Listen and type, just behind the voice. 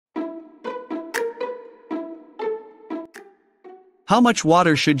How much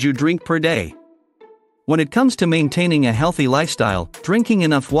water should you drink per day? When it comes to maintaining a healthy lifestyle, drinking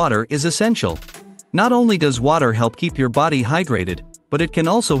enough water is essential. Not only does water help keep your body hydrated, but it can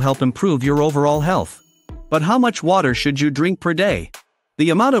also help improve your overall health. But how much water should you drink per day? The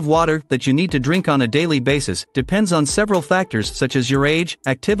amount of water that you need to drink on a daily basis depends on several factors such as your age,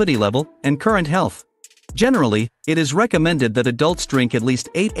 activity level, and current health. Generally, it is recommended that adults drink at least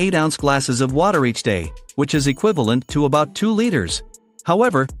 8 8-ounce glasses of water each day, which is equivalent to about 2 liters.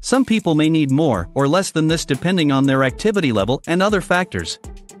 However, some people may need more or less than this depending on their activity level and other factors.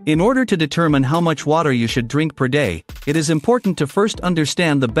 In order to determine how much water you should drink per day, it is important to first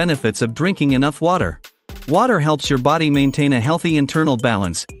understand the benefits of drinking enough water. Water helps your body maintain a healthy internal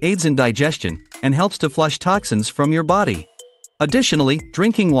balance, aids in digestion, and helps to flush toxins from your body. Additionally,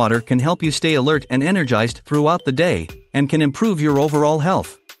 drinking water can help you stay alert and energized throughout the day, and can improve your overall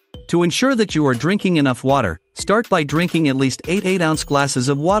health. To ensure that you are drinking enough water, start by drinking at least 8 8-ounce glasses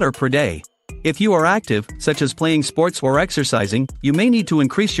of water per day. If you are active, such as playing sports or exercising, you may need to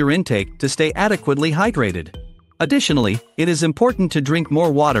increase your intake to stay adequately hydrated. Additionally, it is important to drink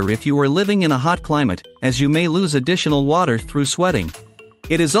more water if you are living in a hot climate, as you may lose additional water through sweating.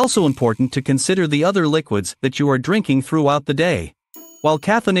 It is also important to consider the other liquids that you are drinking throughout the day. While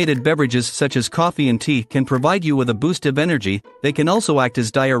caffeinated beverages such as coffee and tea can provide you with a boost of energy, they can also act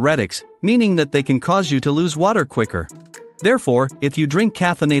as diuretics, meaning that they can cause you to lose water quicker. Therefore, if you drink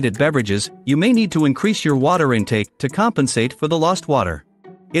caffeinated beverages, you may need to increase your water intake to compensate for the lost water.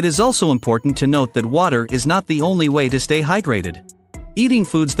 It is also important to note that water is not the only way to stay hydrated. Eating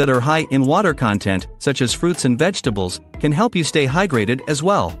foods that are high in water content, such as fruits and vegetables, can help you stay hydrated as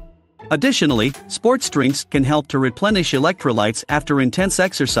well. Additionally, sports drinks can help to replenish electrolytes after intense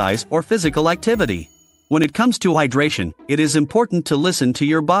exercise or physical activity. When it comes to hydration, it is important to listen to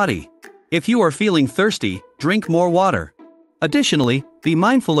your body. If you are feeling thirsty, drink more water. Additionally, be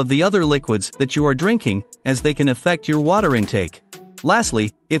mindful of the other liquids that you are drinking, as they can affect your water intake.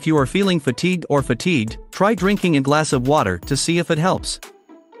 Lastly, if you are feeling fatigued, try drinking a glass of water to see if it helps.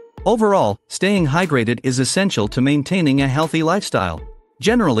 Overall, staying hydrated is essential to maintaining a healthy lifestyle.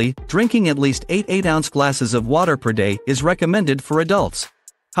 Generally, drinking at least 8 8-ounce glasses of water per day is recommended for adults.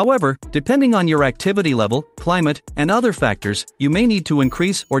 However, depending on your activity level, climate, and other factors, you may need to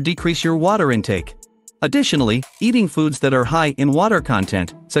increase or decrease your water intake. Additionally, eating foods that are high in water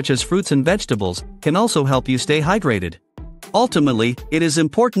content, such as fruits and vegetables, can also help you stay hydrated. Ultimately, it is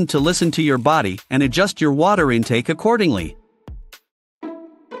important to listen to your body and adjust your water intake accordingly.